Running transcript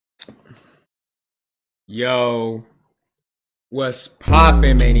Yo, what's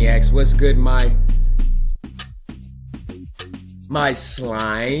poppin', maniacs? What's good, my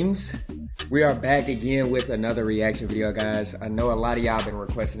slimes? We are back again with another reaction video, guys. I know a lot of y'all been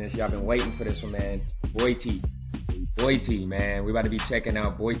requesting this. Y'all been waiting for this one, man. Boity, man. We about to be checking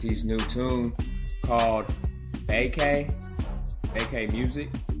out Boity's new tune called Bakae music.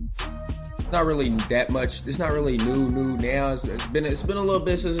 Not really that much. It's not really new now. It's been a little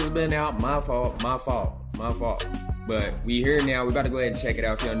bit since it's been out. My fault. But we here now. We about to go ahead and check it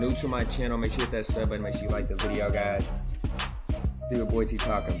out. If you're new to my channel, make sure you hit that sub button. Make sure you like the video, guys. See what Boity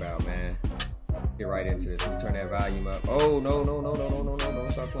talking about, man. Get right into this. Let me turn that volume up. Oh no!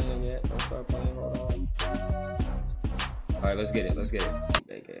 Don't start playing yet. Don't start playing. Hold on. All right, let's get it.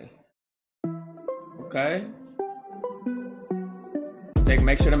 Okay.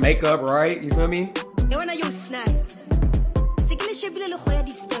 Make sure the makeup right, you feel me?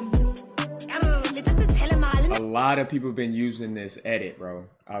 A lot of people been using this edit, bro.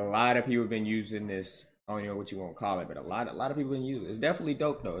 A lot of people been using this. I don't know what you want to call it, but a lot of people been using it. It's definitely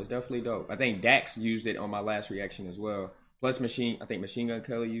dope though. It's definitely dope. I think Dax used it on my last reaction as well. Plus I think Machine Gun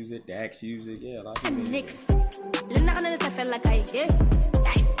Kelly used it. Dax used it. Yeah, a lot of people used it. So,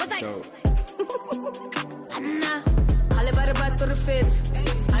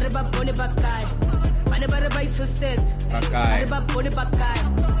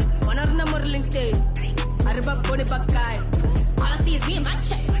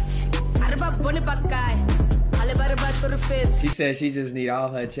 she said she just need all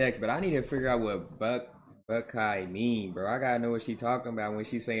her checks, but I need to figure out what Bakae mean, bro. I gotta know what she talking about when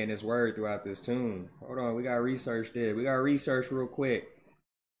she's saying this word throughout this tune. Hold on, we gotta research this. We gotta research real quick.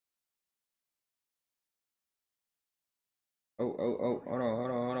 Oh, hold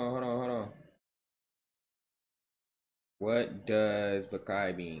on. What does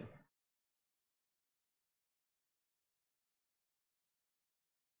Bakae mean?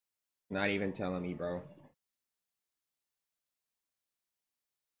 Not even telling me, bro.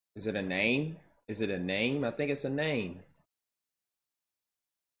 Is it a name? Is it a name? I think it's a name.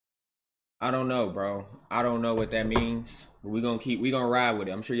 I don't know, bro. I don't know what that means. But we gonna ride with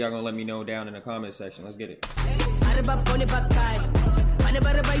it. I'm sure y'all gonna let me know down in the comment section. Let's get it.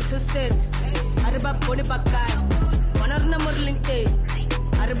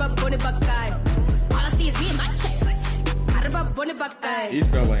 He's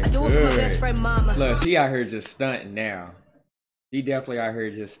feeling good. Look, she out here just stunting now. She definitely out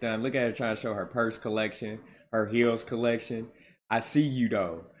here just stunting. Look at her trying to show her purse collection, her heels collection. I see you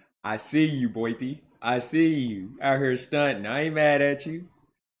though. I see you, Boity. I see you out here stunting. I ain't mad at you.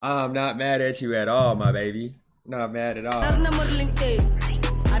 I'm not mad at you at all, my baby. Not mad at all. I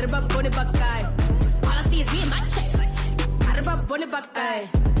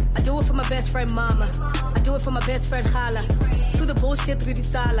do it for my best friend Mama. I do it for my best friend Hala. Through the bullshit, through the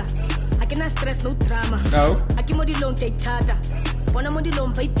sala. I cannot stress, no drama. No. I can modi long take tata. Wanna modi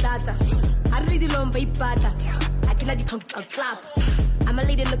long by plaza. I really long by pata. I cannot come to a clap. I'm a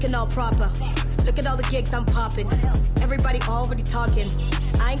lady looking all proper. Look at all the gigs I'm popping. Everybody already talking.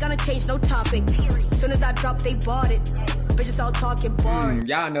 I ain't gonna change no topic. Soon as I drop, they bought it. Bitches all talking boring.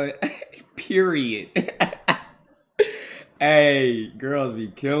 Y'all know it. Period. Hey, girls be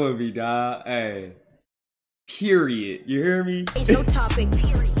killing me, dog. Hey. Period. You hear me? Change no topic.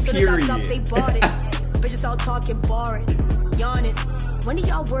 Soon as I drop, they bought it. Bitches all talking boring. Yawning. When do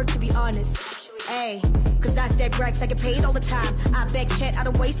y'all work, to be honest? Hey, cause that's that Grex, I get paid all the time. I back chat, I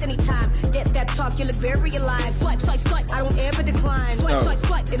don't waste any time. That talk, you look very alive. Swipe, I don't ever decline.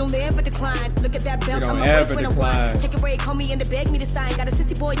 Swipe, it don't ever decline. Look at that belt on my waist when I whine. Take a break, call me in to beg me to sign. Got a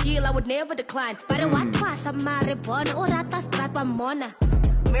sissy boy deal, I would never decline. Mirror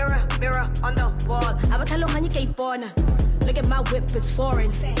on the wall. Look at my whip, it's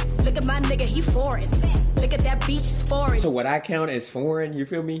foreign. Look at my nigga, he foreign. Look at that beach, it's foreign. So what I count as foreign, you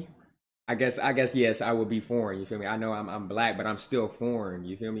feel me? I guess yes, I would be foreign, you feel me? I know I'm black, but I'm still foreign,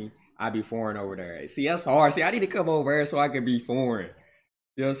 you feel me? I be foreign over there. See, that's hard. See, I need to come over here so I can be foreign.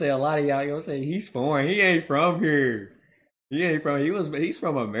 You know what I'm saying? A lot of y'all, you know what I'm saying? He's foreign. He ain't from here. He's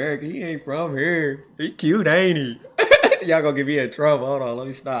from America. He ain't from here. He cute, ain't he? Y'all gonna get me in trouble. Hold on, let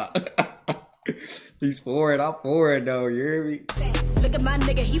me stop. He's foreign. I'm foreign though, you hear me? Look at my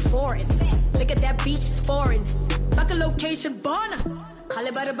nigga, he foreign. Look at that beach, it's foreign. Back a location, Bona.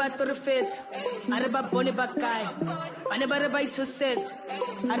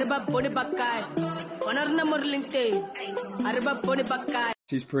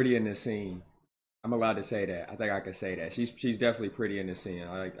 She's pretty in this scene. I'm allowed to say that. I think I can say that. She's definitely pretty in the scene.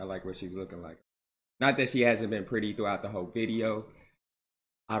 I like what she's looking like. Not that she hasn't been pretty throughout the whole video.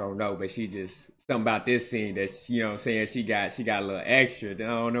 I don't know, but she just something about this scene that you know what I'm saying, she got a little extra. I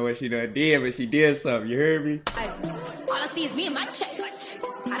don't know what she done did, but she did something, you heard me? All I see is me and my check.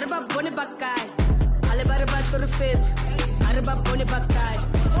 Araba bone Bakae. Aleba to the fist. Araba bone Bakae.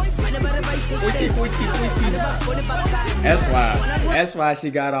 That's why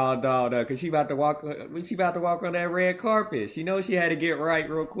she got all dolled up, cause she about to walk on that red carpet. She knows she had to get right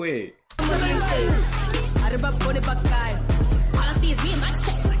real quick. All I see is me and my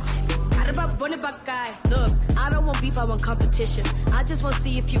check. Look, I don't want beef, I want competition. I just want to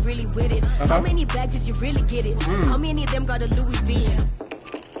see if you really with it. How many bags did you really get it? How many of them got a Louis V in?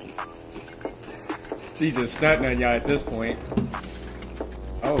 She's just stunting on y'all at this point.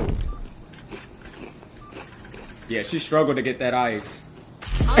 Oh. Yeah, she struggled to get that ice.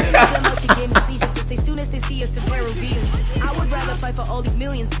 As soon as they see us, the pair reveals. I would rather fight for all these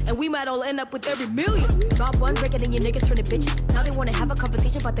millions, and we might all end up with every million. Drop one, breaking in your niggas from the bitches. Now they wanna have a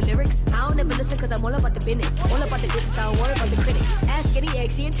conversation about the lyrics. I don't ever listen cause I'm all about the business. All about the business, I don't worry about the critics. Ask any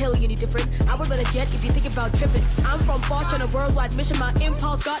ex, he ain't tell you any different. I would rather jet if you think about tripping. I'm from Bosch on a worldwide mission. My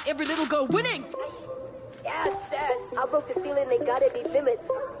impulse got every little girl winning. Yeah, sad. I broke the ceiling, they gotta be limits.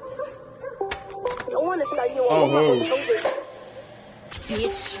 Don't wanna start you all over.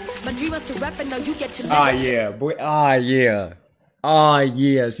 Bitch, my dream was to rap and now you get to live. Ah yeah, boy. Ah yeah. Ah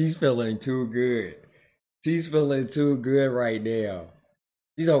yeah. She's feeling too good. She's feeling too good right now.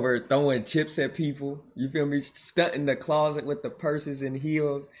 She's over throwing chips at people. You feel me? Stunting the closet with the purses and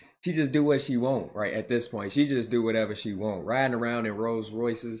heels. She just do what she want right at this point. She just do whatever she want. Riding around in Rolls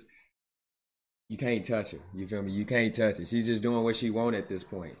Royces. You can't touch her. You feel me? You can't touch her. She's just doing what she want at this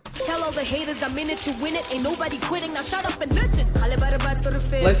point. Tell all the haters I'm in it to win it. Ain't nobody quitting. Now shut up and listen.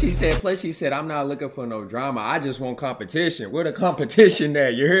 Plus she said, I'm not looking for no drama. I just want competition. Where the competition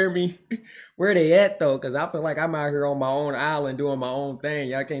at? You hear me? Where they at though? Cause I feel like I'm out here on my own island doing my own thing.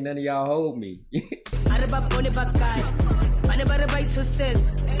 Y'all can't none of y'all hold me.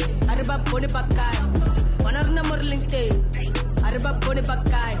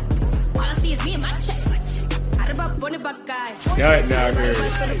 All I see is me and my check. Araba bone Bakae. Got now, girl.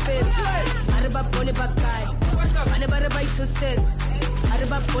 Araba bone Bakae. Aneba reba to says.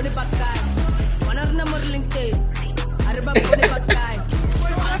 Araba bone Bakae. One of number linked. Araba bone Bakae.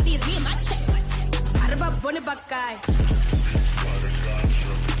 All I see is me and my check. Araba bone Bakae.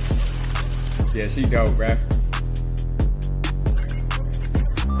 Yeah, she dope, bruh.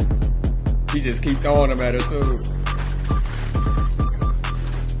 She just keep throwing them at her too.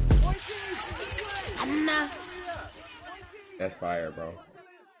 That's fire, bro.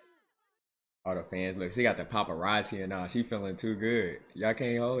 All the fans, look, she got the paparazzi and now. She feeling too good. Y'all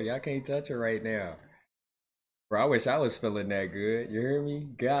can't touch her right now. Bro, I wish I was feeling that good. You hear me?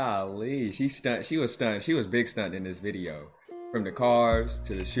 Golly. She was stunned. She was big stunned in this video. From the cars,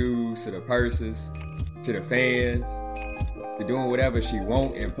 to the shoes, to the purses, to the fans, to doing whatever she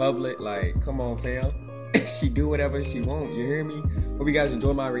want in public. Like, come on, fam. She do whatever she want. You hear me? Hope you guys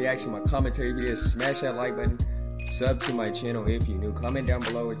enjoy my reaction, my commentary video. Smash that like button. Sub to my channel if you're new. Comment down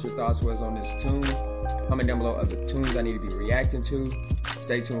below what your thoughts was on this tune. Comment down below other tunes I need to be reacting to.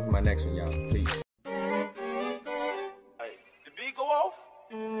 Stay tuned for my next one, y'all. Peace. Hey, the beat go off?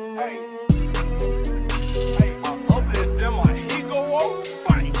 Hey.